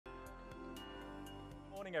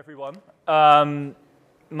morning, everyone.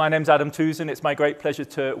 My name's Adam Tuzin. It's my great pleasure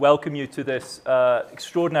to welcome you to this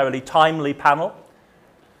extraordinarily timely panel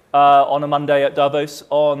on a Monday at Davos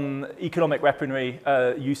on economic weaponry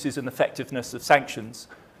uses and effectiveness of sanctions.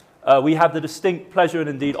 We have the distinct pleasure and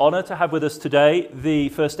indeed honor to have with us today the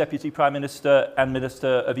First Deputy Prime Minister and Minister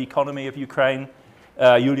of Economy of Ukraine,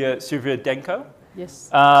 Yulia Sviridenko. Yes.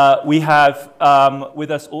 We have with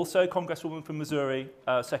us also Congresswoman from Missouri,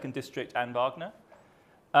 2nd District, Ann Wagner.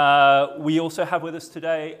 We also have with us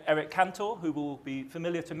today Eric Cantor, who will be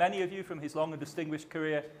familiar to many of you from his long and distinguished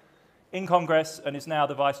career in Congress and is now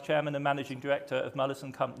the Vice Chairman and Managing Director of Mullis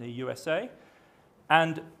 & Company USA.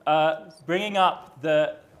 And bringing up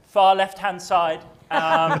the far left-hand side,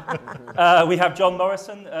 we have John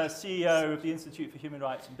Morrison, CEO of the Institute for Human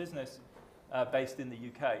Rights and Business, based in the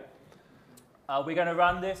UK. We're going to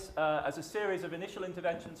run this as a series of initial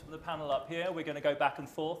interventions from the panel up here. We're going to go back and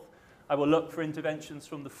forth. I will look for interventions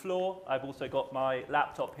from the floor. I've also got my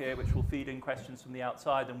laptop here, which will feed in questions from the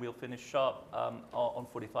outside, and we'll finish sharp on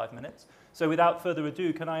 45 minutes. So without further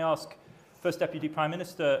ado, can I ask First Deputy Prime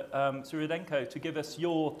Minister Sviridenko to give us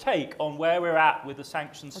your take on where we're at with the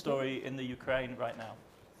sanctions story in the Ukraine right now?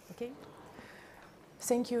 Okay.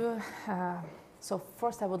 Thank you. So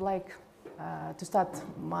first I would like to start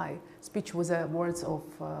my speech with words of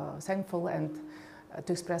thankful and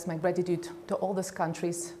to express my gratitude to all these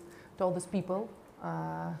countries, to all these people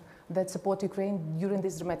that support Ukraine during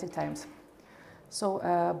these dramatic times. So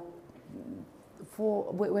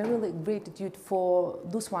we're really gratitude for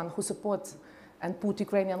those one who support and put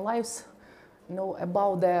Ukrainian lives,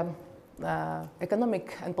 above the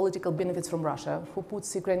economic and political benefits from Russia, who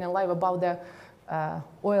puts Ukrainian life above the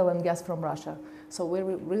oil and gas from Russia. So we're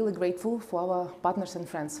really grateful for our partners and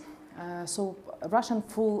friends. So Russian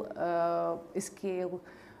full-scale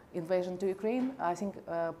invasion to Ukraine, I think,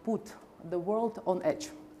 put the world on edge.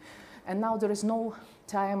 And now there is no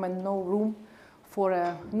time and no room for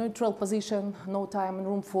a neutral position, no time and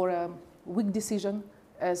room for a weak decision,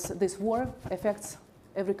 as this war affects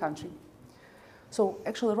every country. So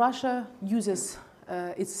actually Russia uses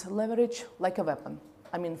its leverage like a weapon.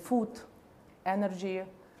 I mean, food, energy,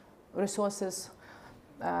 resources.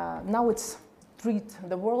 Now it's treat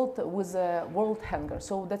the world with a world hunger.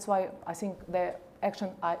 So that's why I think the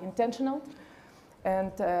actions are intentional.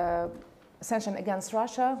 And sanction against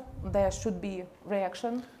Russia, there should be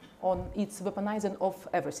reaction on its weaponizing of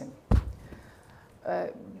everything.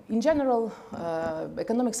 In general,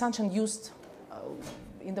 economic sanctions used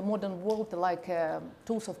in the modern world like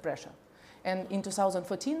tools of pressure. And in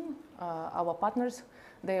 2014, our partners,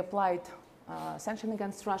 they applied sanctions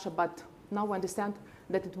against Russia, but now we understand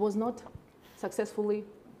that it was not successfully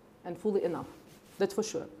and fully enough. That's for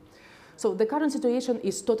sure. So the current situation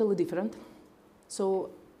is totally different.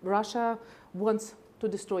 So Russia wants to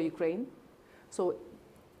destroy Ukraine. So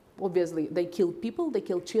obviously they kill people, they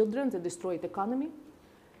kill children, they destroy the economy,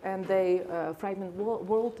 and they frighten the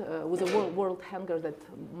world with a world hunger that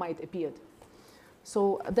might appear.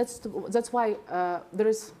 So that's why there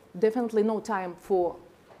is definitely no time for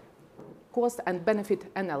cost and benefit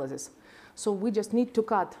analysis. So we just need to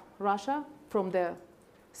cut Russia from the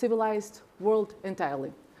civilized world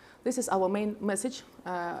entirely. This is our main message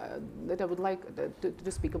that I would like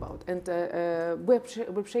to speak about. And we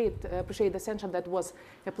appreciate the sanction that was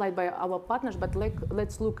applied by our partners, but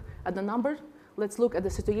let's look at the number. Let's look at the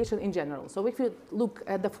situation in general. So if you look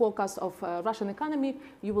at the forecast of Russian economy,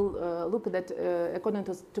 you will look at that according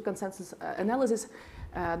to consensus analysis,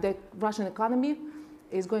 the Russian economy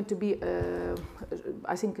is going to be,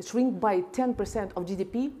 I think, shrink by 10% of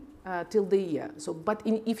GDP till the year. So, but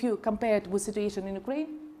if you compare it with situation in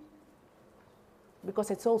Ukraine,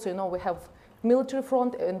 because it's also, we have military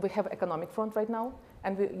front and we have economic front right now.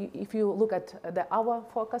 And if you look at our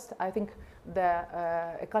forecast, I think the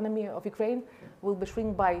economy of Ukraine will be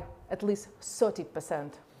shrink by at least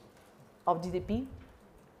 30% of GDP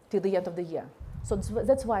till the end of the year. So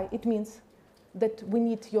that's why it means that we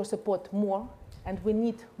need your support more, and we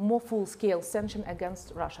need more full-scale sanction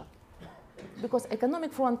against Russia. Because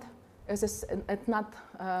economic front is not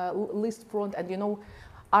least front, and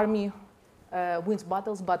army wins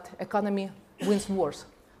battles, but economy wins wars.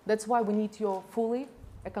 That's why we need your fully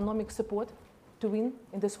economic support to win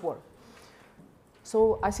in this war.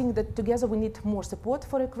 So I think that together we need more support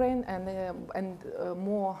for Ukraine and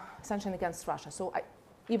more sanction against Russia. So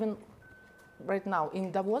even right now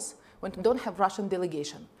in Davos, when we don't have Russian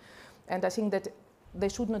delegation, and I think that they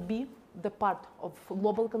should not be the part of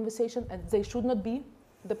global conversation, and they should not be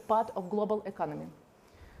the part of global economy.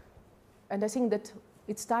 And I think that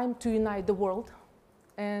it's time to unite the world.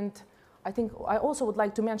 And I think I also would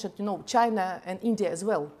like to mention, China and India as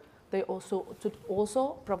well. They should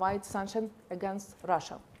also provide sanctions against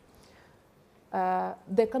Russia.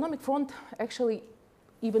 The economic front actually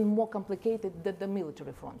even more complicated than the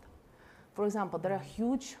military front. For example, there are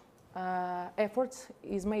huge efforts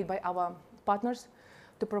is made by our partners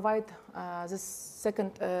to provide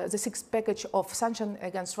the sixth package of sanctions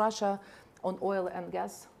against Russia on oil and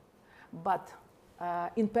gas. But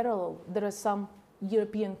in parallel, there are some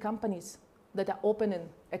European companies that are opening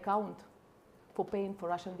account for paying for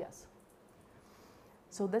Russian gas.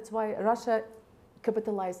 So that's why Russia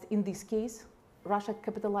capitalized in this case. Russia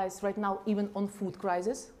capitalized right now even on food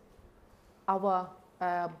crisis. Our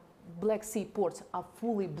Black Sea ports are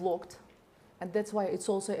fully blocked. And that's why it's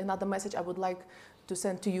also another message I would like to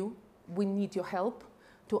send to you. We need your help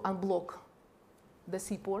to unblock the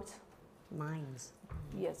seaports. Mines.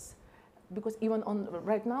 Yes, because even on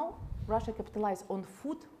right now, Russia capitalized on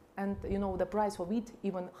food, and the price for wheat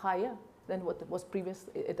even higher than what it was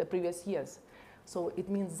at the previous years. So it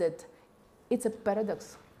means that it's a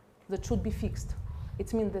paradox that should be fixed.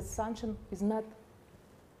 It means that sanction is not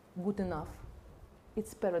good enough.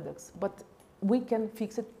 It's paradox, but we can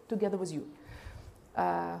fix it together with you.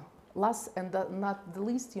 Last and not the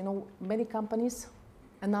least, many companies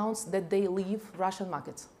announced that they leave Russian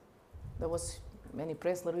markets. There was many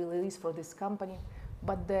press releases for this company,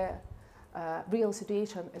 but the real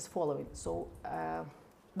situation is following. So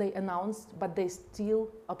they announced, but they still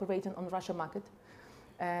operating on Russian market,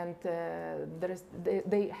 and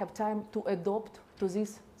they have time to adopt to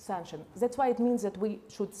this sanction. That's why it means that we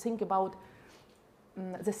should think about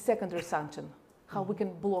the secondary sanction, how we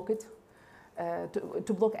can block it,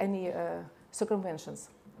 to block any circumventions.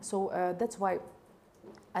 So that's why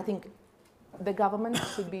I think the government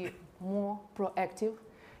should be more proactive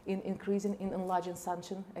in increasing, in enlarging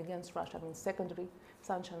sanction against Russia. I mean, secondary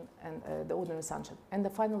sanction and the ordinary sanction. And the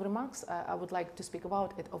final remarks I would like to speak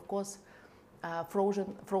about it, of course,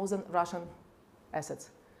 frozen Russian assets.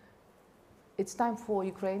 It's time for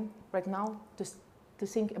Ukraine right now to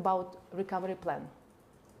think about recovery plan.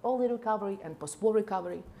 Early recovery and post-war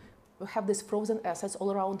recovery. We have these frozen assets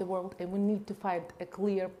all around the world, and we need to find a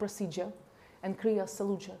clear procedure and clear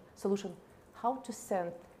solution how to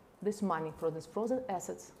send this money for these frozen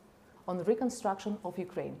assets on the reconstruction of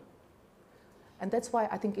Ukraine. And that's why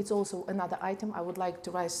I think it's also another item I would like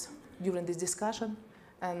to raise during this discussion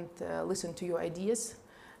and listen to your ideas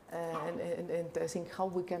and think how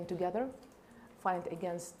we can together fight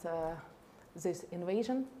against this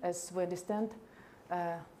invasion, as we understand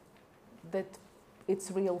that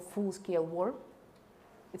it's real full-scale war.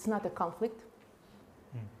 It's not a conflict,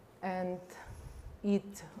 and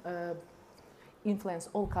it influences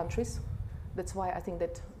all countries. That's why I think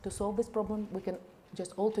that to solve this problem, we can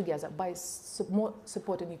just all together by more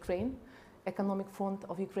supporting Ukraine, economic front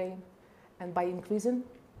of Ukraine, and by increasing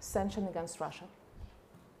sanctions against Russia.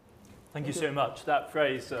 Thank you so much. That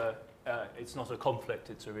phrase, it's not a conflict,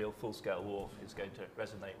 it's a real full-scale war, is going to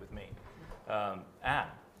resonate with me. Anne,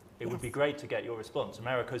 it would be great to get your response.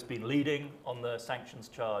 America's been leading on the sanctions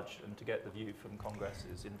charge, and to get the view from Congress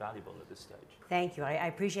is invaluable at this stage. Thank you. I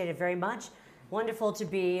appreciate it very much. Wonderful to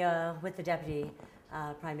be with the Deputy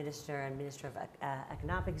Prime Minister and Minister of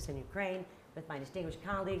Economics in Ukraine, with my distinguished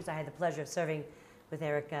colleagues. I had the pleasure of serving with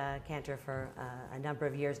Eric Cantor for a number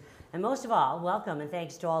of years. And most of all, welcome and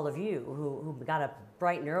thanks to all of you who got up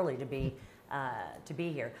bright and early to be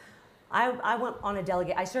here. I went on a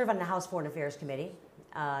delegate. I serve on the House Foreign Affairs Committee,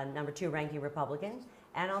 #2 ranking Republican,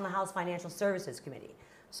 and on the House Financial Services Committee.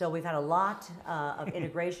 So we've had a lot of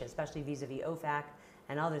integration, especially vis-a-vis OFAC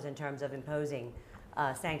and others in terms of imposing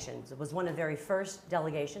sanctions. It was one of the very first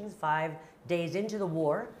delegations 5 days into the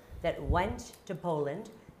war that went to Poland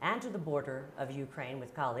and to the border of Ukraine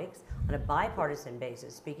with colleagues on a bipartisan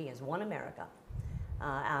basis, speaking as one America.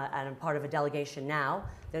 And I'm part of a delegation now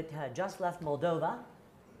that just left Moldova,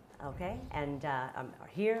 okay, and are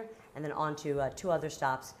here, and then on to 2 other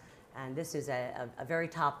stops. And this is a very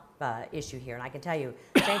top issue here. And I can tell you,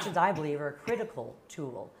 sanctions, I believe, are a critical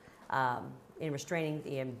tool in restraining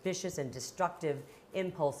the ambitious and destructive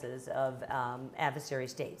impulses of adversary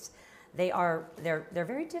states. They're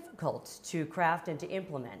very difficult to craft and to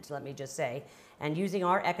implement, let me just say. And using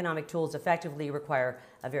our economic tools effectively require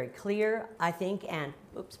a very clear, I think, and,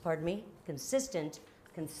 consistent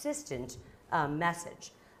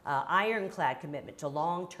message. Ironclad commitment to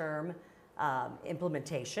long-term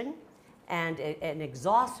implementation, and an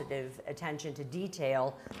exhaustive attention to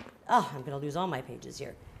detail. Oh, I'm going to lose all my pages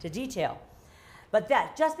here. To detail. But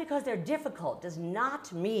that, just because they're difficult does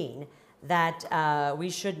not mean that we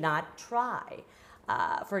should not try.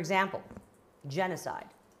 For example, genocide.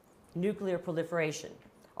 nuclear proliferation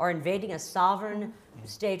or invading a sovereign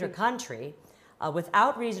state or country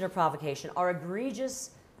without reason or provocation are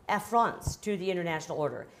egregious affronts to the international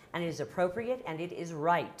order. And it is appropriate and it is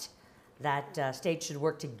right that states should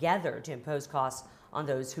work together to impose costs on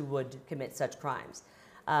those who would commit such crimes.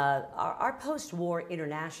 Our post-war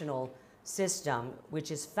international system,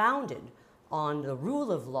 which is founded on the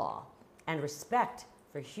rule of law and respect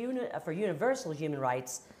for universal human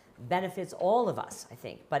rights, benefits all of us, I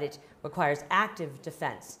think, but it requires active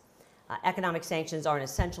defense. Economic sanctions are an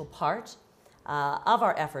essential part of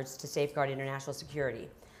our efforts to safeguard international security.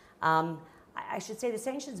 I should say the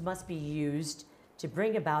sanctions must be used to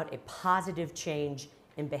bring about a positive change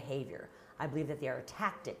in behavior. I believe that they are a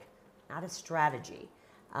tactic, not a strategy.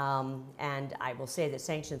 And I will say that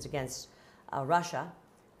sanctions against Russia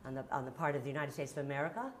on the part of the United States of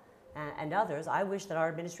America and others, I wish that our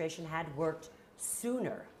administration had worked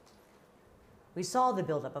sooner. We saw the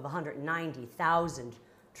buildup of 190,000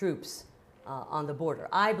 troops on the border.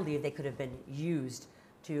 I believe they could have been used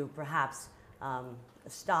to perhaps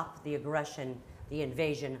stop the aggression, the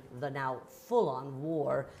invasion, the now full-on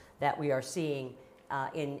war that we are seeing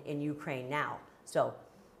in Ukraine now. So,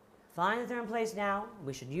 fine that they're in place now.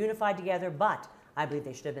 We should unify together, but I believe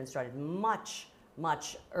they should have been started much,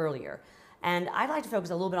 much earlier. And I'd like to focus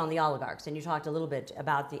a little bit on the oligarchs, and you talked a little bit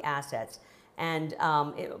about the assets. And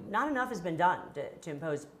not enough has been done to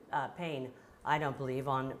impose pain, I don't believe,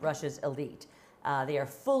 on Russia's elite. They are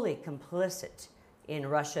fully complicit in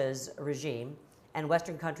Russia's regime, and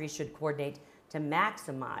Western countries should coordinate to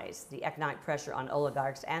maximize the economic pressure on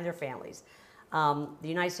oligarchs and their families. The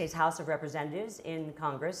United States House of Representatives in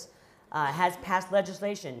Congress has passed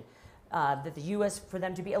legislation that the U.S., for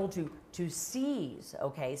them to be able to seize,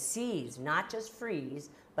 seize, not just freeze,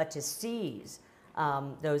 but to seize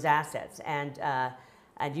those assets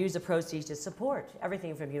and use the proceeds to support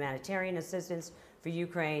everything from humanitarian assistance for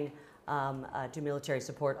Ukraine to military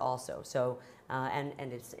support also. So,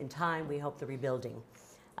 and it's in time, we hope, the rebuilding.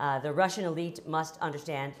 The Russian elite must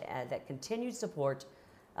understand that continued support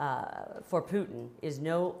for Putin is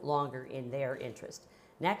no longer in their interest.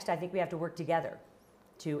 Next, I think we have to work together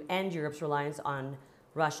to end Europe's reliance on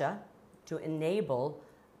Russia to enable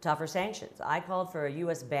tougher sanctions. I called for a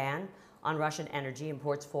U.S. ban on Russian energy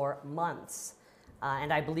imports for months.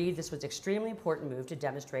 And I believe this was an extremely important move to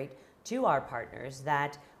demonstrate to our partners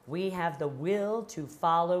that we have the will to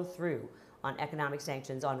follow through on economic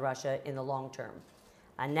sanctions on Russia in the long term.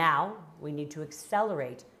 And now we need to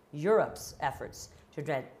accelerate Europe's efforts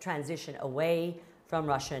to transition away from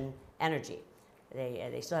Russian energy.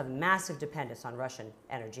 They still have massive dependence on Russian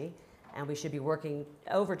energy, and we should be working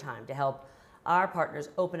overtime to help our partners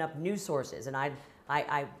open up new sources. And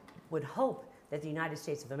I would hope that the United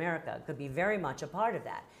States of America could be very much a part of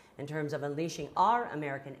that in terms of unleashing our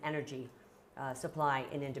American energy supply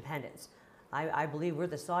in independence. I believe we're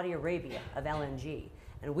the Saudi Arabia of LNG,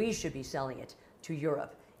 and we should be selling it to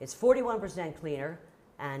Europe. It's 41% cleaner,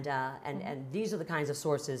 and these are the kinds of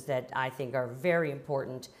sources that I think are very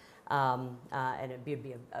important, and it'd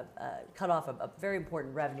be cut off a very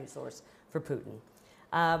important revenue source for Putin.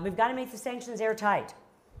 We've got to make the sanctions airtight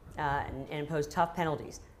and impose tough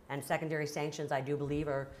penalties. And secondary sanctions, I do believe,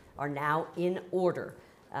 are now in order.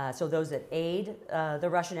 So those that aid the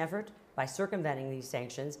Russian effort by circumventing these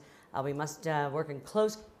sanctions, we must work in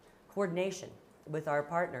close coordination with our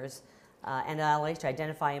partners and allies to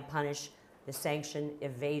identify and punish the sanction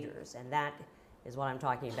evaders. And that is what I'm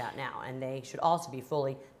talking about now. And they should also be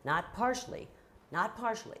fully, not partially,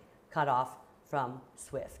 cut off from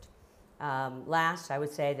SWIFT. Last, I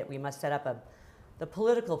would say that we must set up the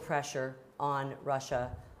political pressure on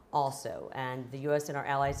Russia also. And the U.S. and our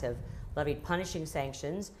allies have levied punishing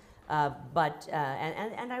sanctions, but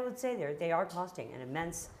I would say they are costing an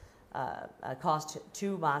immense cost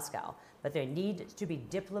to Moscow, but there need to be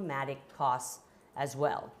diplomatic costs as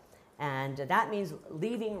well. And that means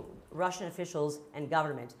leaving Russian officials and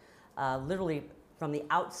government literally from the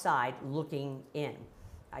outside looking in.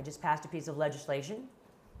 I just passed a piece of legislation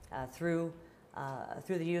through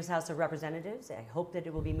the U.S. House of Representatives. I hope that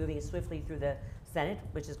it will be moving swiftly through the Senate,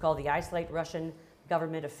 which is called the Isolate Russian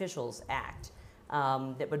Government Officials Act,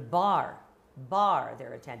 that would bar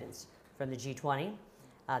their attendance from the G20,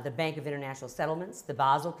 the Bank of International Settlements, the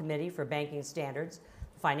Basel Committee for Banking Standards,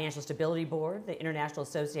 the Financial Stability Board, the International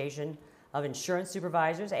Association of Insurance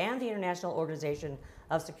Supervisors, and the International Organization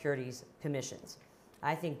of Securities Commissions.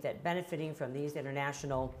 I think that benefiting from these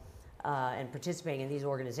international and participating in these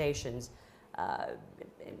organizations,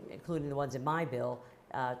 including the ones in my bill,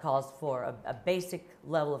 calls for a basic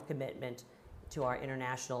level of commitment to our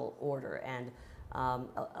international order. And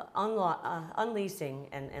unleashing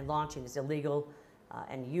and launching this illegal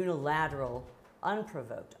and unilateral,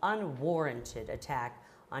 unprovoked, unwarranted attack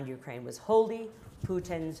on Ukraine was wholly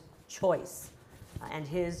Putin's choice and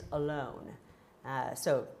his alone.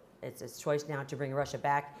 So it's his choice now to bring Russia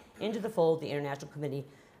back into the fold, the international community,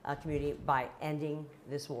 by ending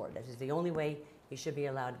this war. That is the only way he should be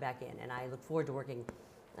allowed back in. And I look forward to working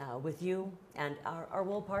with you and our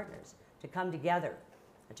world partners to come together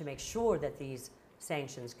to make sure that these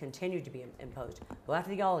sanctions continue to be imposed. Go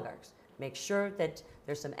after the oligarchs. Make sure that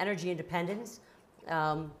there's some energy independence.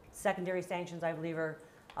 Secondary sanctions, I believe,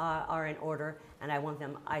 are in order, and I want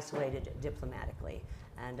them isolated diplomatically.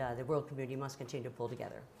 And the world community must continue to pull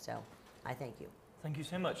together. So I thank you. Thank you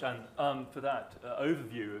so much, Anne, for that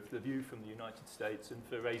overview of the view from the United States and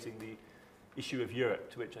for raising the issue of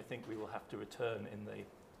Europe, to which I think we will have to return in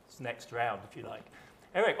the next round, if you like.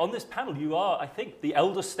 Eric, on this panel, you are, I think, the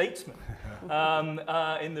elder statesman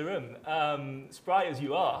in the room, spry as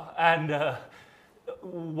you are. And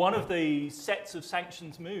one of the sets of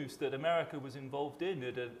sanctions moves that America was involved in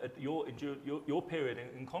at your period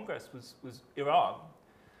in Congress was Iran.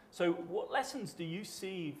 So what lessons do you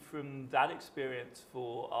see from that experience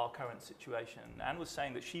for our current situation? Anne was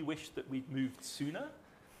saying that she wished that we'd moved sooner.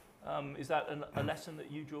 Is that a lesson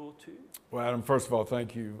that you draw too? Well, Adam, first of all,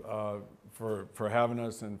 thank you for having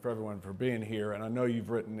us and for everyone for being here. And I know you've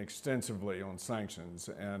written extensively on sanctions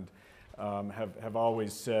and have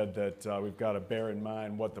always said that we've got to bear in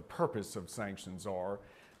mind what the purpose of sanctions are.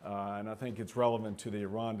 And I think it's relevant to the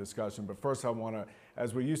Iran discussion. But first I want to,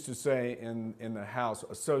 as we used to say in the House,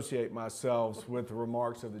 associate myself with the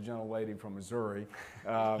remarks of the gentlelady from Missouri,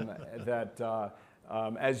 that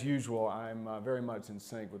as usual, I'm very much in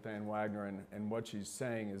sync with Ann Wagner and what she's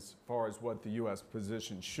saying as far as what the U.S.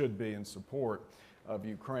 position should be in support of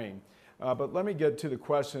Ukraine. But let me get to the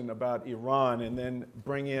question about Iran and then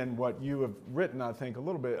bring in what you have written, I think, a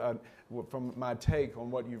little bit from my take on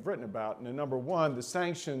what you've written about. And number one, the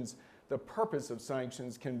sanctions, the purpose of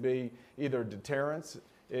sanctions can be either deterrence,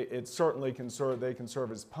 it certainly can serve, they can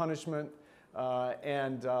serve as punishment,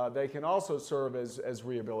 and they can also serve as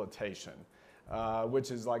rehabilitation.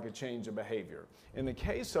 Which is like a change of behavior. In the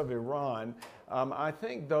case of Iran, I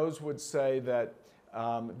think those would say that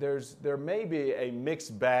there may be a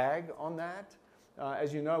mixed bag on that.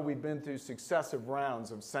 As you know, we've been through successive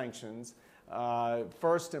rounds of sanctions,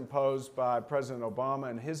 first imposed by President Obama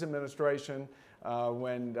and his administration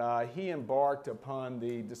when he embarked upon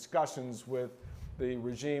the discussions with the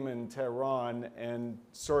regime in Tehran in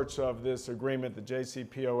search of this agreement, the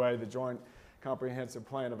JCPOA, the Joint Comprehensive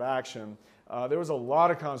Plan of Action. There was a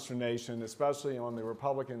lot of consternation, especially on the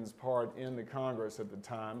Republicans' part in the Congress at the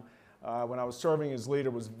time. When I was serving as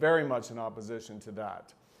leader, was very much in opposition to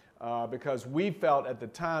that because we felt at the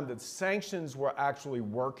time that sanctions were actually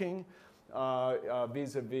working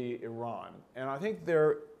vis-a-vis Iran. And I think there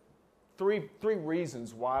are three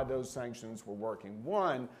reasons why those sanctions were working.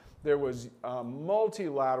 One, there was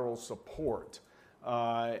multilateral support.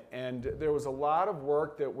 And there was a lot of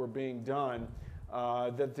work that were being done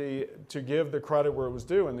to give the credit where it was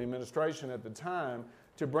due in the administration at the time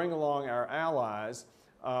to bring along our allies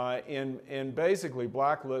in basically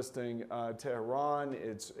blacklisting Tehran,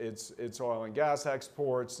 its oil and gas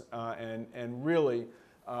exports, and really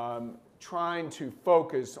trying to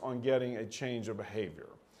focus on getting a change of behavior.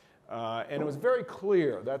 And it was very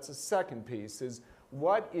clear, that's the second piece, is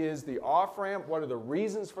what is the off-ramp, what are the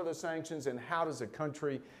reasons for the sanctions, and how does a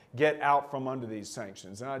country get out from under these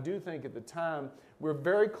sanctions? And I do think at the time we're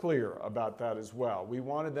very clear about that as well. We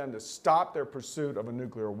wanted them to stop their pursuit of a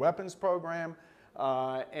nuclear weapons program,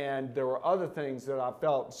 and there were other things that I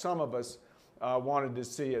felt some of us wanted to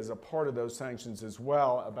see as a part of those sanctions as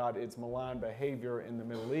well about its malign behavior in the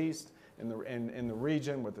Middle East, in the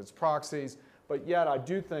region with its proxies. But yet I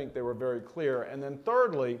do think they were very clear. And then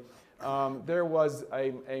thirdly, there was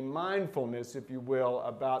a mindfulness, if you will,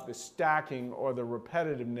 about the stacking or the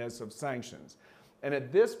repetitiveness of sanctions. And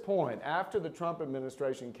at this point, after the Trump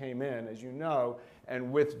administration came in, as you know,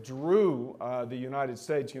 and withdrew the United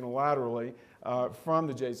States unilaterally from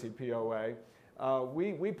the JCPOA,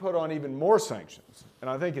 we put on even more sanctions. And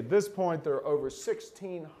I think at this point, there are over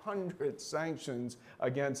 1,600 sanctions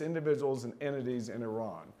against individuals and entities in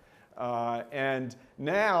Iran. And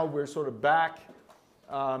now we're sort of back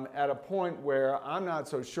at a point where I'm not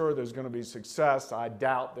so sure there's going to be success. I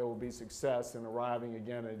doubt there will be success in arriving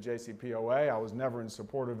again at JCPOA. I was never in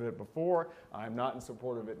support of it before. I'm not in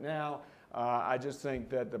support of it now. I just think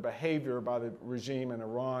that the behavior by the regime in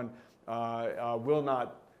Iran will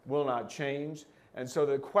not change. And so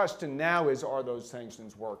the question now is, are those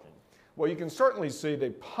sanctions working? Well, you can certainly see they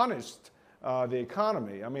punished the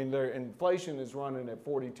economy. I mean, their inflation is running at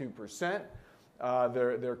 42%.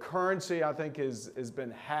 Their currency, I think, has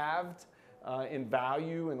been halved in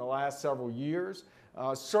value in the last several years.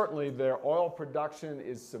 Certainly, their oil production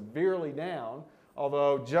is severely down,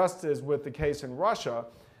 although just as with the case in Russia,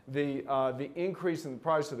 the increase in the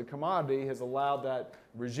price of the commodity has allowed that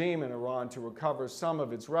regime in Iran to recover some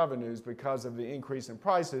of its revenues because of the increase in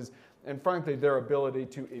prices and, frankly, their ability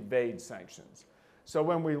to evade sanctions. So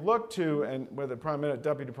when we look to, and where the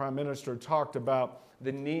Deputy Prime Minister talked about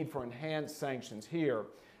the need for enhanced sanctions here,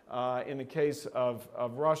 in the case of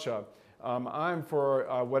Russia, I'm for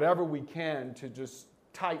whatever we can to just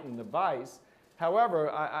tighten the vice.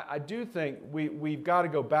 However, I do think we've got to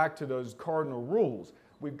go back to those cardinal rules.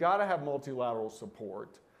 We've got to have multilateral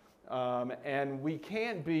support. And we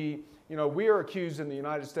can't be, we are accused in the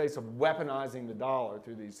United States of weaponizing the dollar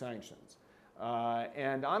through these sanctions.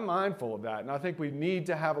 And I'm mindful of that. And I think we need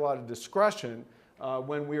to have a lot of discretion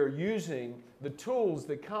when we are using the tools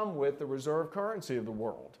that come with the reserve currency of the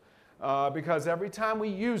world. Because every time we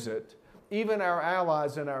use it, even our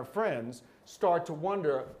allies and our friends start to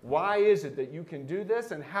wonder, why is it that you can do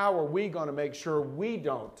this, and how are we going to make sure we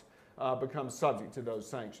don't become subject to those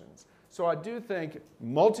sanctions? So I do think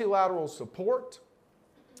multilateral support,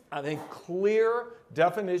 I think clear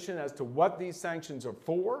definition as to what these sanctions are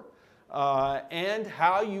for, and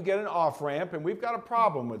how you get an off-ramp. And we've got a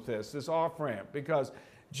problem with this off-ramp, because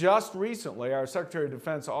just recently our Secretary of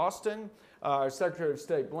Defense Austin, our Secretary of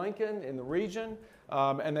State Blinken in the region,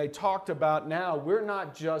 and they talked about now we're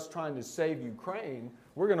not just trying to save Ukraine,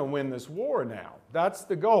 we're going to win this war now. That's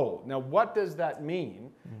the goal. Now, what does that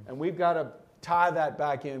mean? And we've got to tie that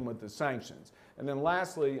back in with the sanctions. And then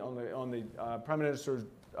lastly, on the Prime Minister's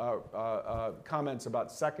comments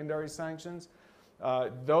about secondary sanctions,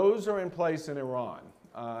 those are in place in Iran.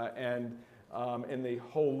 And in the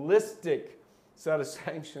holistic set of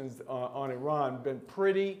sanctions on Iran, been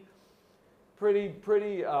pretty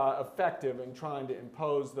effective in trying to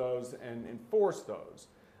impose those and enforce those.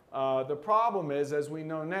 The problem is, as we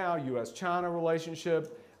know now, U.S.-China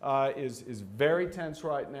relationship is very tense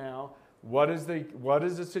right now. What is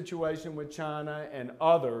the situation with China and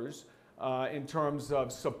others in terms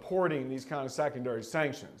of supporting these kind of secondary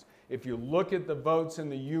sanctions? If you look at the votes in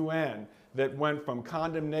the UN that went from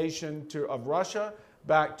condemnation of Russia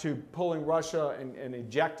back to pulling Russia and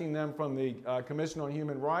ejecting them from the Commission on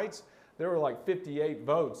Human Rights, there were like 58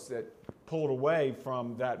 votes that pulled away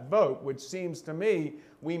from that vote, which seems to me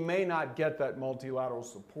we may not get that multilateral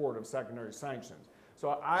support of secondary sanctions.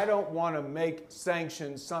 So I don't want to make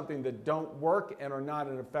sanctions something that don't work and are not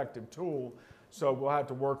an effective tool. So we'll have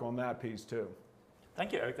to work on that piece too.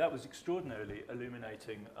 Thank you, Eric. That was extraordinarily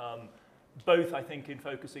illuminating. Both, I think, in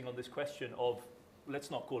focusing on this question of,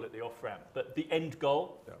 let's not call it the off-ramp, but the end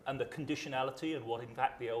goal and the conditionality and what in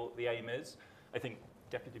fact the aim is. I think,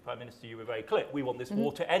 Deputy Prime Minister, you were very clear. We want this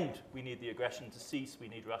war to end. We need the aggression to cease. We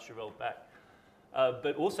need Russia rolled back.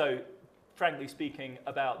 But also, frankly speaking,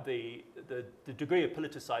 about the degree of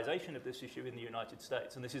politicization of this issue in the United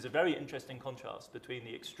States. And this is a very interesting contrast between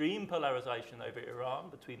the extreme polarization over Iran,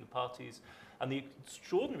 between the parties, and the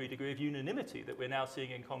extraordinary degree of unanimity that we're now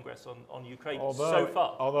seeing in Congress on Ukraine so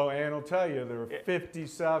far. Although Ann will tell you, there are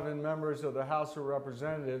 57 members of the House of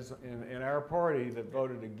Representatives in our party that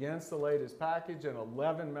voted against the latest package, and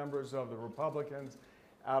 11 members of the Republicans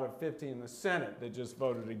out of 50 in the Senate that just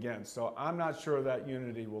voted against. So I'm not sure that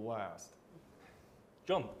unity will last.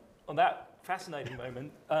 John, on that fascinating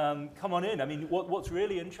moment, come on in. I mean, what's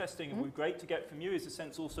really interesting and would be great to get from you is a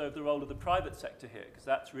sense also of the role of the private sector here, because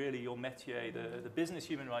that's really your métier, the business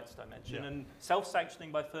human rights dimension. And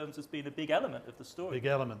self-sanctioning by firms has been a big element of the story. Big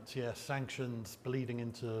element, yes. Sanctions bleeding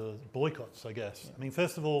into boycotts, I guess. I mean,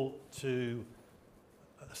 first of all, to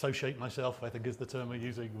associate myself, I think is the term we're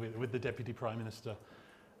using, with the Deputy Prime Minister.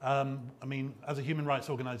 I mean, as a human rights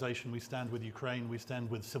organization, we stand with Ukraine, we stand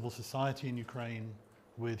with civil society in Ukraine,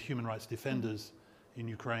 with human rights defenders in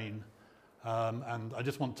Ukraine. And I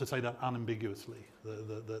just want to say that unambiguously,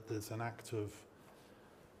 that there's an act of,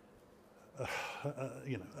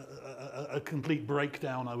 a complete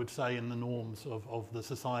breakdown, I would say, in the norms of the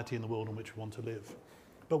society and the world in which we want to live.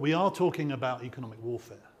 But we are talking about economic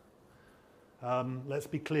warfare. Let's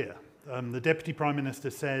be clear. The Deputy Prime Minister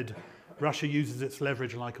said Russia uses its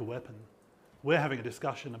leverage like a weapon. We're having a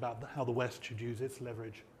discussion about how the West should use its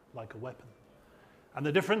leverage like a weapon. And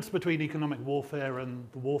the difference between economic warfare and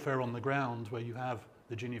the warfare on the ground, where you have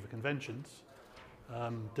the Geneva Conventions,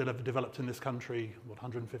 developed in this country,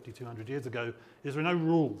 150, 200 years ago, is there are no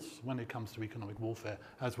rules when it comes to economic warfare,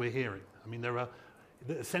 as we're hearing. I mean, there are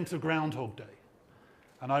a sense of Groundhog Day.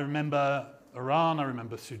 And I remember Iran, I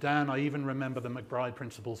remember Sudan, I even remember the McBride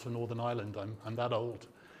Principles for Northern Ireland. I'm that old.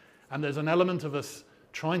 And there's an element of us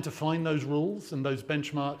trying to find those rules and those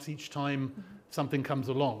benchmarks each time something comes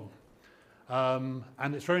along.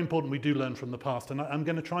 And it's very important we do learn from the past. And I'm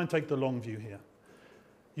going to try and take the long view here.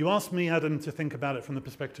 You asked me, Adam, to think about it from the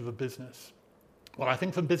perspective of business. Well, I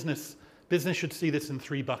think for business should see this in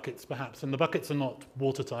 3 buckets, perhaps. And the buckets are not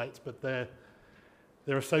watertight, but they're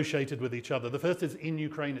associated with each other. The first is in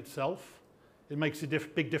Ukraine itself. It makes a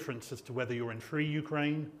big difference as to whether you're in free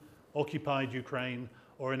Ukraine, occupied Ukraine,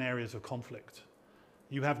 or in areas of conflict.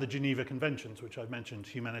 You have the Geneva Conventions, which I've mentioned,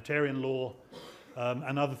 humanitarian law,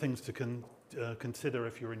 and other things to consider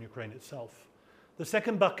if you're in Ukraine itself. The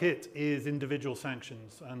second bucket is individual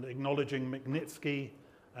sanctions and acknowledging Magnitsky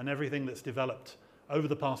and everything that's developed over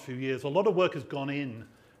the past few years. A lot of work has gone in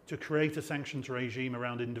to create a sanctions regime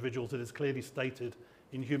around individuals that is clearly stated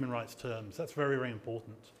in human rights terms. That's very, very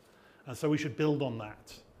important. And so we should build on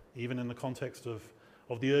that, even in the context of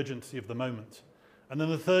the urgency of the moment. And then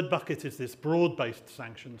the third bucket is this broad-based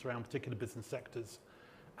sanctions around particular business sectors.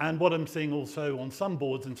 And what I'm seeing also on some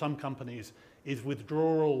boards in some companies is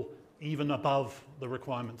withdrawal even above the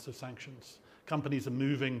requirements of sanctions. Companies are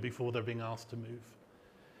moving before they're being asked to move.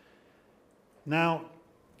 Now,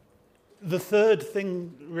 the third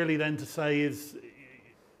thing really then to say is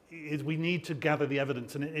we need to gather the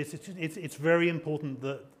evidence. And it's very important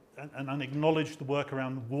that and acknowledge the work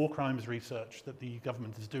around war crimes research that the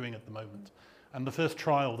government is doing at the moment. And the first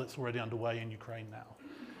trial that's already underway in Ukraine now.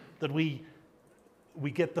 That we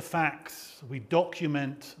get the facts, we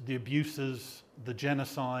document the abuses, the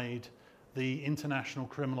genocide, the international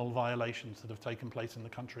criminal violations that have taken place in the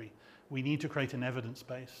country. We need to create an evidence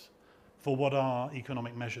base for what are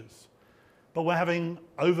economic measures. But we're having,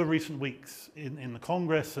 over recent weeks, in the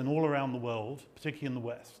Congress and all around the world, particularly in the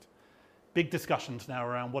West, big discussions now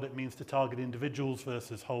around what it means to target individuals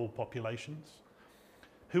versus whole populations.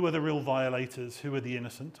 Who are the real violators? Who are the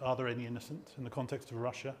innocent? Are there any innocent in the context of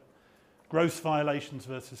Russia? Gross violations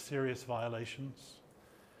versus serious violations.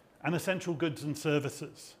 And essential goods and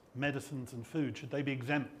services, medicines and food, should they be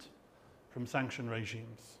exempt from sanction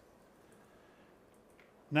regimes?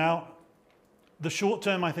 Now, the short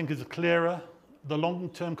term, I think, is clearer. The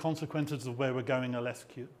long-term consequences of where we're going are less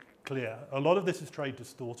clear. A lot of this is trade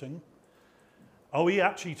distorting. Are we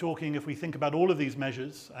actually talking, if we think about all of these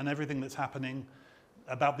measures and everything that's happening,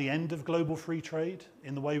 about the end of global free trade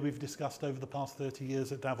in the way we've discussed over the past 30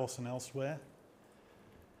 years at Davos and elsewhere?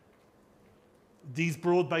 These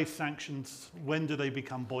broad-based sanctions, when do they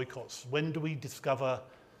become boycotts? When do we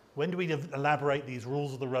elaborate these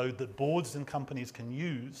rules of the road that boards and companies can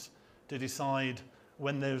use to decide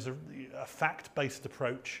when there's a fact-based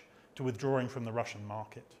approach to withdrawing from the Russian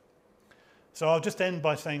market? So I'll just end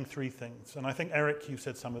by saying 3 things. And I think, Eric, you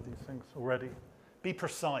said some of these things already. Be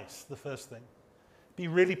precise, the first thing. Be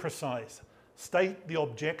really precise. State the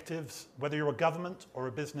objectives, whether you're a government or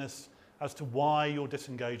a business, as to why you're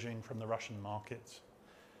disengaging from the Russian market.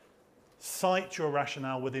 Cite your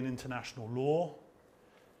rationale within international law,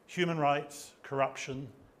 human rights, corruption.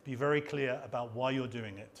 Be very clear about why you're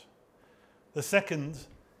doing it. The second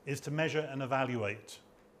is to measure and evaluate.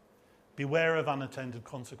 Beware of unintended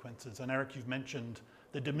consequences. And Eric, you've mentioned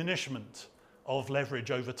the diminishment of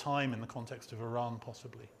leverage over time in the context of Iran,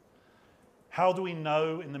 possibly. How do we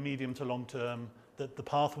know in the medium to long term that the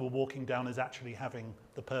path we're walking down is actually having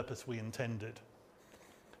the purpose we intended?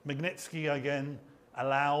 Magnitsky, again,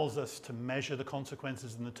 allows us to measure the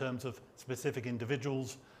consequences in the terms of specific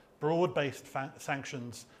individuals. Broad-based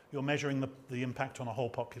sanctions, you're measuring the impact on a whole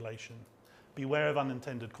population. Beware of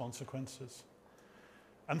unintended consequences.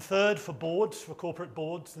 And third, for boards, for corporate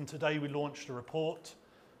boards, and today we launched a report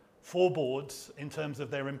for boards in terms of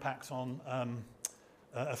their impacts on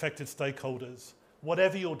affected stakeholders.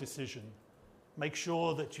 Whatever your decision, make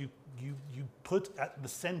sure that you put at the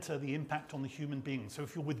center the impact on the human being. So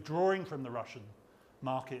if you're withdrawing from the Russian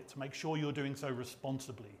market, make sure you're doing so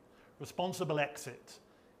responsibly. Responsible exit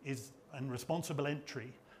and responsible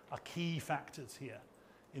entry are key factors here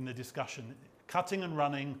in the discussion. Cutting and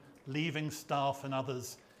running, leaving staff and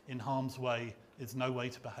others in harm's way is no way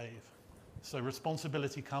to behave. So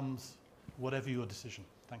responsibility comes whatever your decision.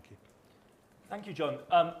 Thank you. Thank you, John.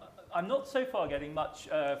 I'm not so far getting much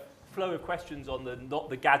flow of questions on not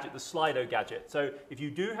the gadget, the Slido gadget. So if you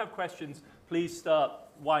do have questions, please start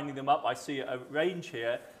winding them up. I see a range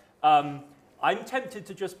here. I'm tempted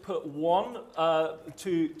to just put one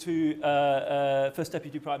to First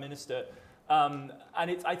Deputy Prime Minister. And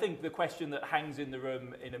it's, I think, the question that hangs in the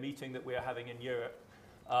room in a meeting that we're having in Europe.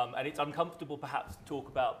 And it's uncomfortable perhaps to talk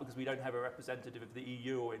about because we don't have a representative of the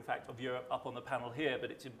EU or in fact of Europe up on the panel here, but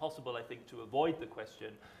it's impossible, I think, to avoid the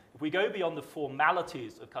question. If we go beyond the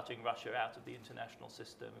formalities of cutting Russia out of the international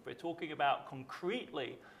system, if we're talking about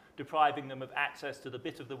concretely depriving them of access to the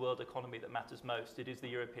bit of the world economy that matters most, it is the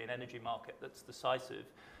European energy market that's decisive.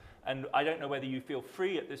 And I don't know whether you feel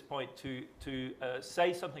free at this point to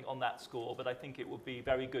say something on that score, but I think it would be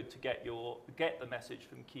very good to get the message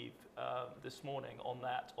from Kyiv this morning on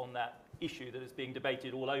that issue that is being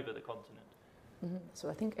debated all over the continent. Mm-hmm. So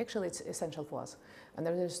I think actually it's essential for us, and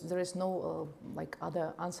there is no like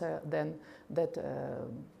other answer than that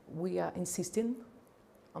we are insisting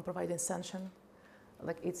on providing sanction.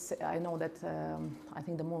 Like I know that I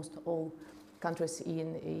think the most all countries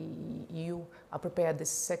in EU are prepared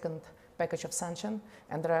this second package of sanction,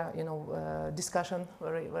 and there are discussion,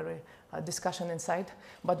 very discussion inside.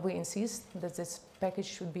 But we insist that this package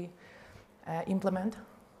should be implemented.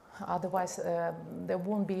 Otherwise, there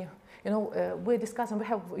won't be. We're discussing. We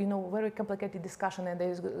have very complicated discussion, and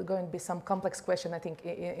there is going to be some complex question, I think,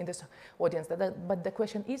 in this audience. But the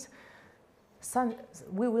question is,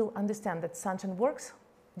 we will understand that sanction works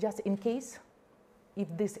just in case if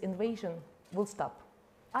this invasion will stop.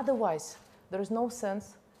 Otherwise, there is no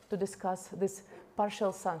sense to discuss this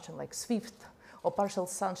partial sanction like SWIFT or partial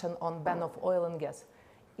sanction on ban of oil and gas.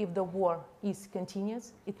 If the war is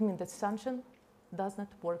continuous, it means that sanction does not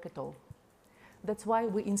work at all. That's why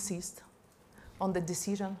we insist on the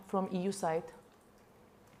decision from EU side.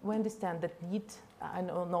 We understand that I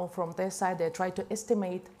know from their side they try to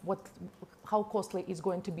estimate how costly it's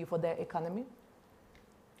going to be for their economy.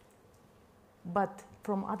 But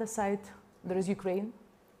from other side, there is Ukraine.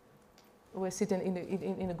 We're sitting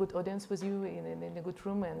in a good audience with you, in a good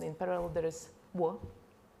room, and in parallel there is war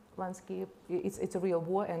landscape. It's a real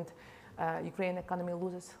war, and Ukraine economy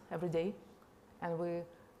loses every day, and we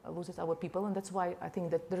loses our people, and that's why I think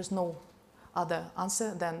that there is no other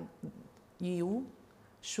answer than EU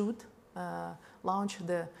should launch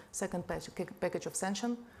the second package of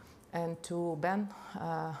sanction and to ban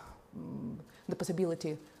the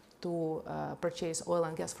possibility to purchase oil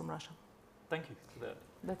and gas from Russia. Thank you for that.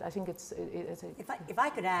 That I think it's if I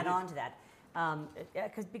could add on to that,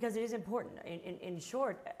 because it is important. In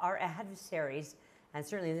short, our adversaries, and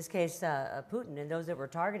certainly in this case Putin and those that we're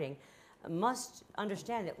targeting, must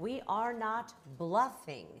understand that we are not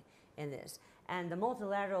bluffing in this. And the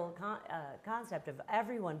multilateral concept of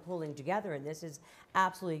everyone pulling together in this is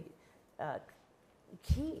absolutely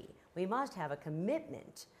key. We must have a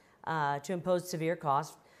commitment to impose severe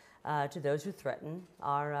costs to those who threaten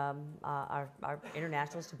our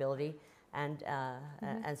international stability and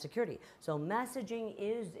security. So messaging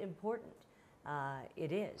is important.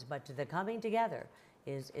 It is, but the coming together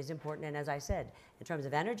is important. And as I said, in terms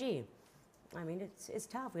of energy, I mean, it's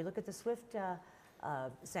tough. We look at the SWIFT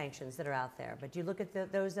sanctions that are out there, but you look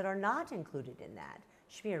at those that are not included in that,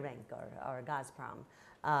 Schmierbank or Gazprom.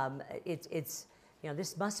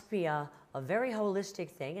 This must be a very holistic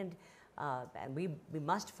thing, and we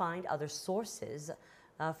must find other sources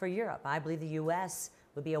for Europe. I believe the U.S.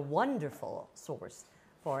 would be a wonderful source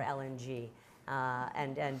for LNG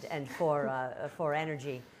and for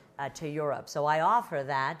energy to Europe. So I offer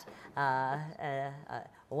that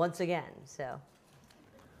once again. So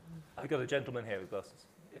I've got a gentleman here with glasses.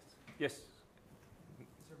 Yes. Yes.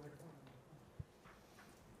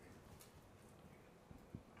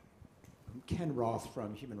 Ken Roth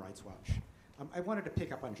from Human Rights Watch. I wanted to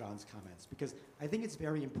pick up on John's comments because I think it's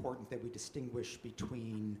very important that we distinguish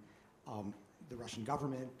between the Russian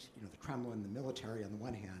government, the Kremlin, the military on the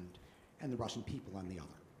one hand, and the Russian people on the other.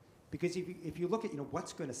 Because if you look at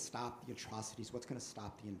what's going to stop the atrocities, what's going to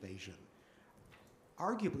stop the invasion,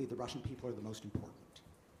 arguably the Russian people are the most important.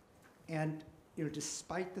 And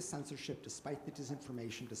despite the censorship, despite the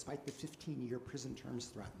disinformation, despite the 15-year prison terms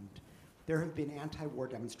threatened, there have been anti-war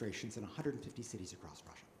demonstrations in 150 cities across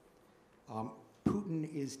Russia.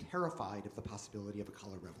 Putin is terrified of the possibility of a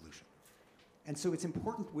color revolution. And so it's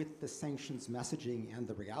important with the sanctions messaging and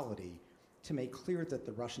the reality to make clear that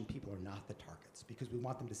the Russian people are not the targets, because we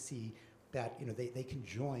want them to see that they can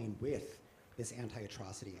join with this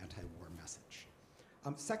anti-atrocity, anti-war message.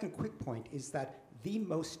 Second quick point is that the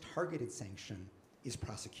most targeted sanction is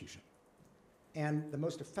prosecution. And the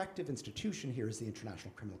most effective institution here is the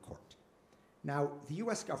International Criminal Court. Now, the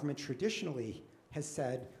US government traditionally has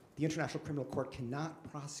said the International Criminal Court cannot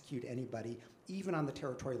prosecute anybody, even on the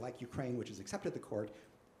territory like Ukraine, which has accepted the court,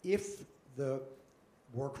 if the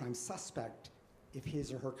war crime suspect, if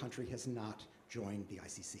his or her country has not joined the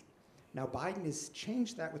ICC. Now, Biden has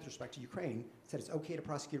changed that with respect to Ukraine, said it's okay to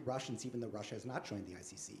prosecute Russians even though Russia has not joined the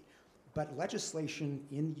ICC. but legislation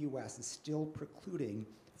in the US is still precluding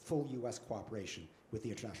full US cooperation with the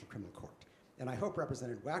International Criminal Court. And I hope,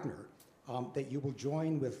 Representative Wagner, that you will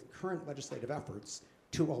join with current legislative efforts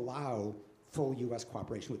to allow full US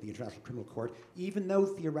cooperation with the International Criminal Court, even though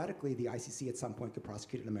theoretically the ICC at some point could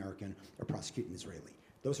prosecute an American or prosecute an Israeli.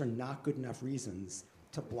 Those are not good enough reasons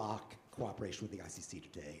to block cooperation with the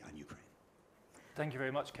ICC today on Ukraine. Thank you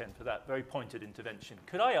very much, Ken, for that very pointed intervention.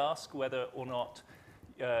 Could I ask whether or not,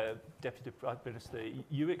 Deputy Prime Minister,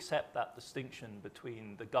 you accept that distinction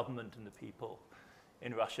between the government and the people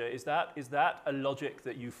in Russia? Is that a logic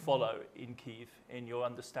that you follow in Kyiv in your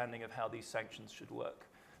understanding of how these sanctions should work?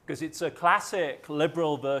 Because it's a classic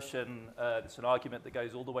liberal version. It's an argument that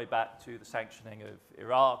goes all the way back to the sanctioning of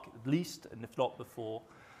Iraq, at least, and if not before.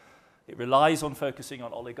 It relies on focusing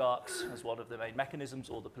on oligarchs as one of the main mechanisms,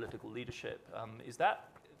 or the political leadership. Is that,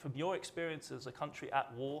 from your experience as a country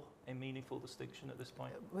at war, a meaningful distinction at this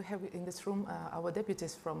point? We have in this room our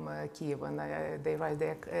deputies from Kyiv, and they raise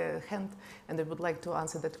their hand, and they would like to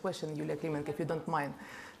answer that question, Yulia Klimenko, if you don't mind.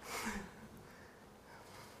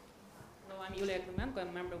 Hello, I'm Yulia Klimenko. I'm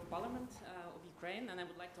a member of Parliament of Ukraine, and I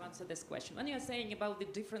would like to answer this question. When you are saying about the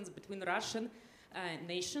difference between Russian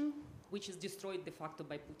nation, which is destroyed de facto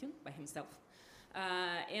by Putin, by himself,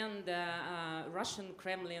 and Russian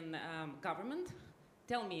Kremlin government,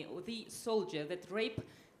 tell me, the soldier that raped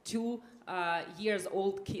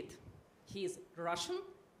 2-year-old kid, he is Russian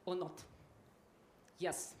or not?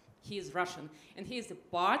 Yes, he is Russian, and he is a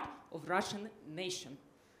part of Russian nation.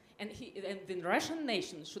 And the Russian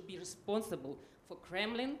nation should be responsible for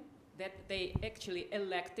Kremlin that they actually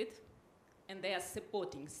elected, and they are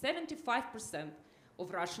supporting 75%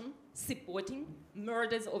 of Russian supporting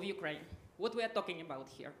murders of Ukraine. What we are talking about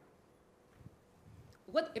here?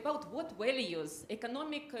 About what values,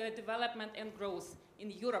 economic development and growth in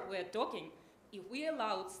Europe we are talking? If we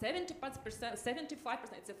allowed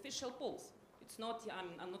 75%, it's official polls. It's not,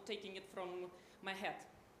 I'm not taking it from my head.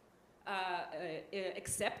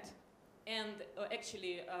 Accept and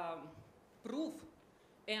actually prove,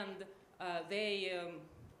 and they,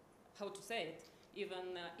 how to say it,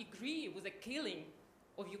 even agree with the killing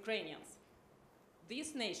of Ukrainians.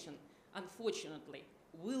 This nation, unfortunately,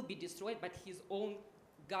 will be destroyed by his own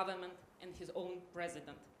government and his own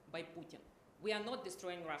president, by Putin. We are not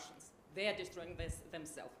destroying Russians. They are destroying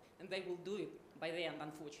themselves, and they will do it by the end,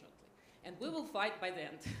 unfortunately. And we will fight by the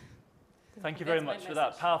end. Thank you very much for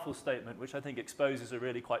that powerful statement, which I think exposes a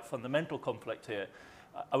really quite fundamental conflict here.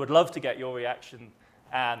 I would love to get your reaction,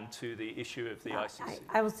 Anne, to the issue of the ICC.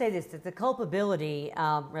 I will say this, that the culpability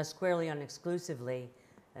rests squarely on exclusively,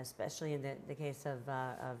 especially in the case of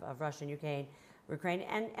Russia and Ukraine,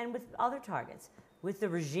 and with other targets, with the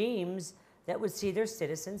regimes that would see their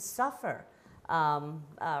citizens suffer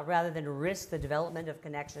rather than risk the development of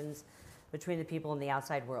connections between the people and the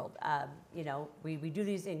outside world. You know, we do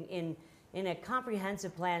these in a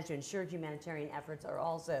comprehensive plan to ensure humanitarian efforts are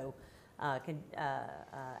also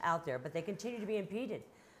out there, but they continue to be impeded.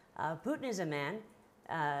 Putin is a man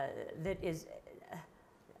that is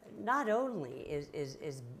not only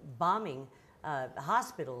is bombing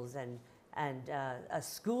hospitals and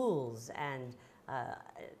schools and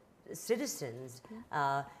citizens,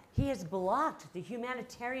 he has blocked the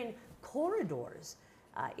humanitarian corridors.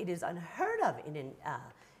 It is unheard of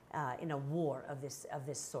in a war of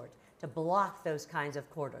this sort to block those kinds of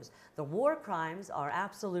corridors. The war crimes are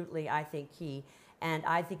absolutely, I think, key, and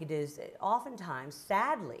I think it is oftentimes,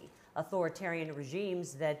 sadly, authoritarian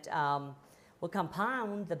regimes that will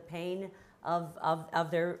compound the pain of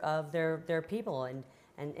their people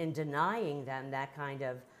and denying them that kind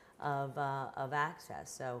of access.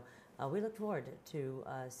 So we look forward to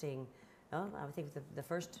seeing. I think the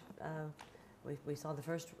first we saw the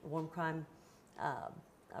first war crime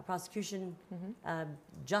prosecution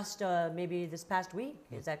just maybe this past week.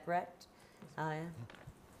 Is that correct?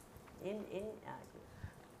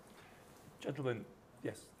 Gentlemen,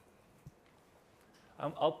 yes.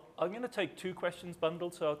 I'm going to take two questions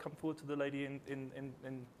bundled, so I'll come forward to the lady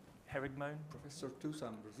in Herigmone. Professor Tusa,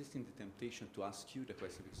 I'm resisting the temptation to ask you the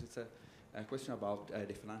question because it's a question about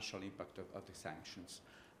the financial impact of the sanctions.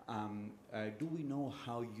 Do we know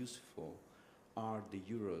how useful are the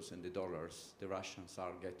euros and the dollars the Russians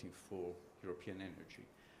are getting for European energy?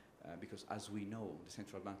 Because as we know, the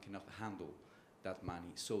central bank cannot handle that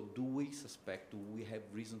money. So do we suspect, do we have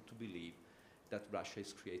reason to believe that Russia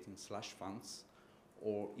is creating slush funds,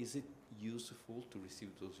 or is it useful to receive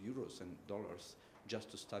those euros and dollars just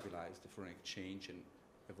to stabilize the foreign exchange and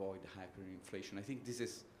avoid hyperinflation? I think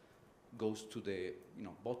this goes to the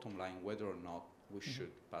bottom line, whether or not we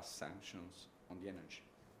should pass sanctions on the energy.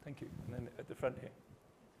 Thank you. And then at the front here.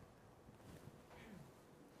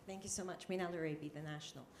 Thank you so much. Minal Arabi, The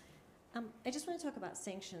National. I just want to talk about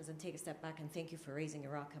sanctions and take a step back, and thank you for raising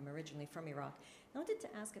Iraq. I'm originally from Iraq. I wanted to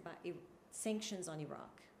ask about sanctions on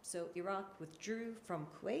Iraq. So Iraq withdrew from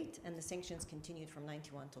Kuwait, and the sanctions continued from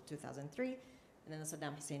 91 till 2003, and then the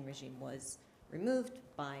Saddam Hussein regime was removed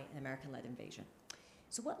by an American-led invasion.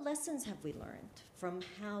 So what lessons have we learned from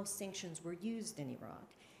how sanctions were used in Iraq?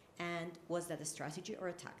 And was that a strategy or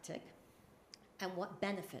a tactic? And what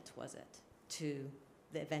benefit was it to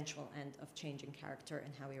the eventual end of changing character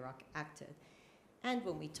and how Iraq acted? And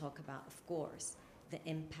when we talk about, of course, the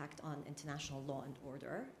impact on international law and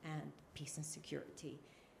order and peace and security,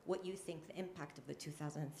 what you think the impact of the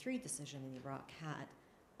 2003 decision in Iraq had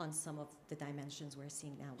on some of the dimensions we're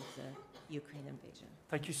seeing now with the Ukraine invasion.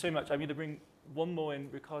 Thank you so much. I'm going to bring one more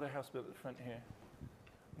in, Ricardo Hausbill at the front here.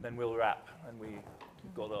 And then we'll wrap, and we've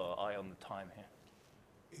got our eye on the time here.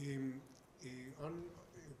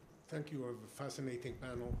 Thank you, a fascinating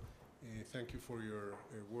panel. Thank you for your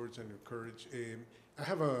words and your courage. I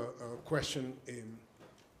have a question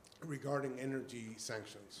regarding energy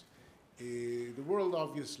sanctions. The world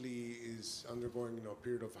obviously is undergoing a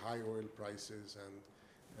period of high oil prices,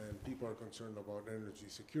 and people are concerned about energy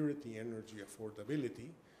security, energy affordability.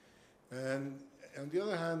 And on the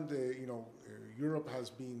other hand, Europe has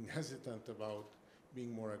been hesitant about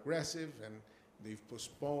being more aggressive, and they've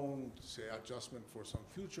postponed, say, adjustment for some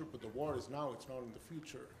future, but the war is now, it's not in the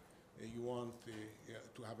future. You want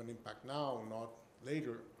to have an impact now, not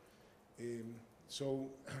later. So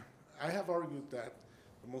I have argued that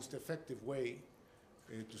the most effective way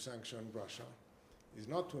to sanction Russia is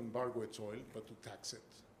not to embargo its oil, but to tax it.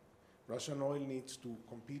 Russian oil needs to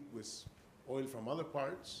compete with oil from other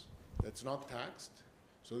parts that's not taxed,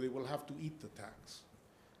 so they will have to eat the tax.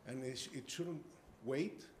 And it shouldn't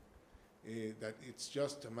wait, that it's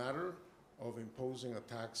just a matter of imposing a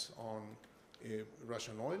tax on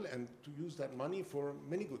Russian oil and to use that money for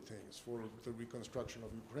many good things, for the reconstruction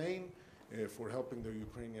of Ukraine, for helping the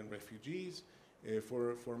Ukrainian refugees,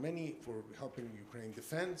 for helping Ukraine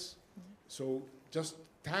defense. So just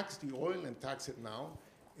tax the oil and tax it now.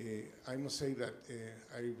 I must say that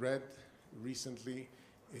I read recently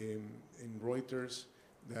in Reuters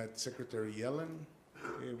that Secretary Yellen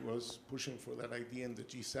was pushing for that idea in the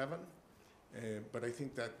G7, but I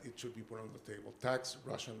think that it should be put on the table. Tax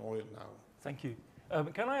Russian oil now. Thank you.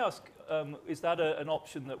 Can I ask, is that an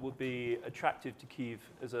option that would be attractive to Kyiv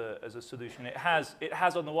as a solution? It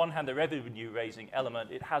has on the one hand a revenue-raising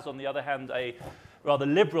element. It has on the other hand a rather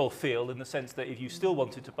liberal feel in the sense that if you still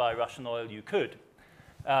wanted to buy Russian oil, you could,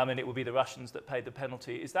 and it would be the Russians that paid the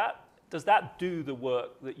penalty. Does that do the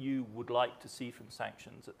work that you would like to see from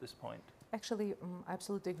sanctions at this point? Actually, I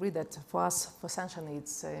absolutely agree that for us, for sanctions,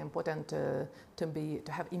 it's important to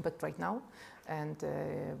have impact right now. And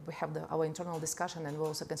we have our internal discussion, and we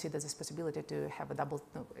also consider this possibility to have a double,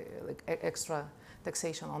 extra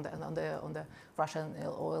taxation on the Russian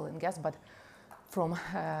oil and gas. But from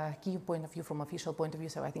Kyiv point of view, from official point of view,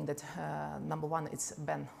 so I think that number one, it's a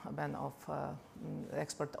ban of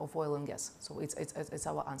export of oil and gas. So it's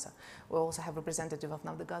our answer. We also have representative of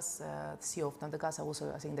Naftogaz, the CEO of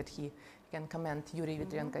Naftogaz. I think that he can comment. Yuri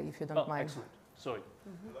Vitrenko, if you don't mind. Excellent. Sorry.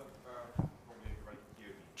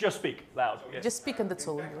 Just speak loud. So, yes. Just speak, and that's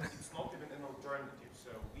all. It's not even an alternative. So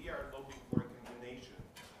we are looking for a combination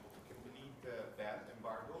of a complete ban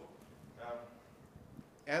embargo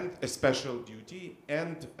and a special duty,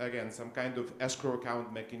 and again some kind of escrow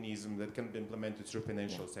account mechanism that can be implemented through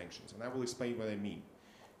financial sanctions. And I will explain what I mean.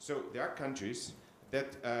 So there are countries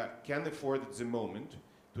that can afford at the moment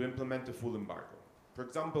to implement a full embargo. For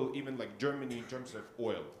example, even like Germany in terms of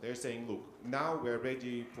oil, they're saying, look, now we're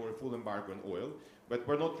ready for a full embargo on oil, but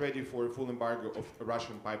we're not ready for a full embargo of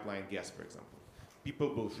Russian pipeline gas, for example.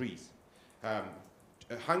 People will freeze.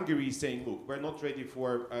 Hungary is saying, look, we're not ready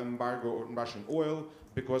for an embargo on Russian oil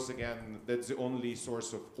because, again, that's the only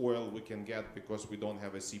source of oil we can get because we don't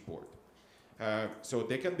have a seaport. So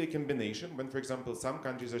there can be a combination when, for example, some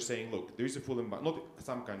countries are saying, look, there is a full embargo. Not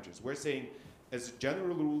some countries. We're saying, as a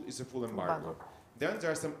general rule, it's a full embargo. Then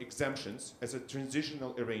there are some exemptions as a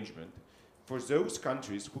transitional arrangement. For those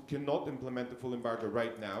countries who cannot implement the full embargo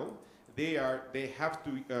right now, they have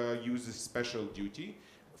to use a special duty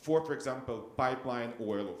for example, pipeline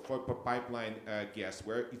oil or for pipeline gas,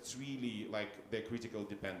 where it's really like their critical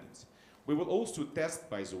dependence. We will also test,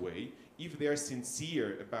 by the way, if they are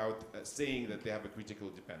sincere about saying that they have a critical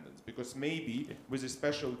dependence. Because maybe with a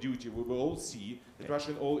special duty, we will all see that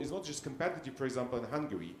Russian oil is not just competitive, for example, in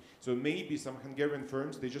Hungary. So maybe some Hungarian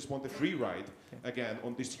firms, they just want a free ride, again,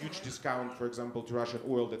 on this huge discount, for example, to Russian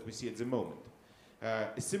oil that we see at the moment.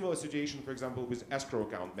 A similar situation, for example, with escrow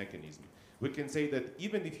account mechanism. we can say that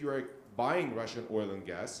even if you are buying Russian oil and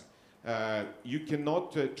gas, you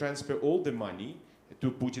cannot transfer all the money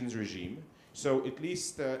to Putin's regime. So at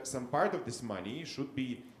least some part of this money should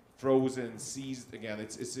be frozen, seized. Again,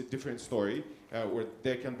 it's a different story, where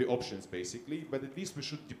there can be options basically, but at least we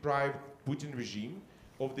should deprive Putin regime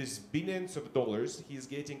of these billions of dollars he's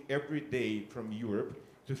getting every day from Europe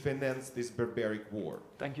to finance this barbaric war.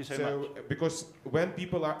 Thank you so much. Because when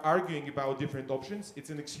people are arguing about different options,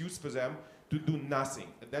 it's an excuse for them to do nothing.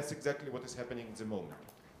 And that's exactly what is happening at the moment.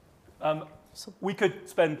 We could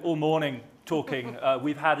spend all morning talking.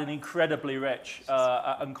 We've had an incredibly rich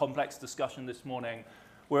and complex discussion this morning.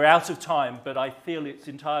 We're out of time, but I feel it's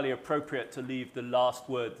entirely appropriate to leave the last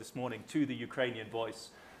word this morning to the Ukrainian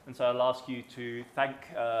voice. And so I'll ask you to thank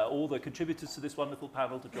all the contributors to this wonderful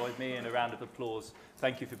panel to join me in a round of applause.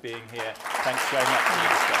 Thank you for being here. Thanks very much for the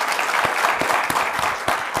discussion.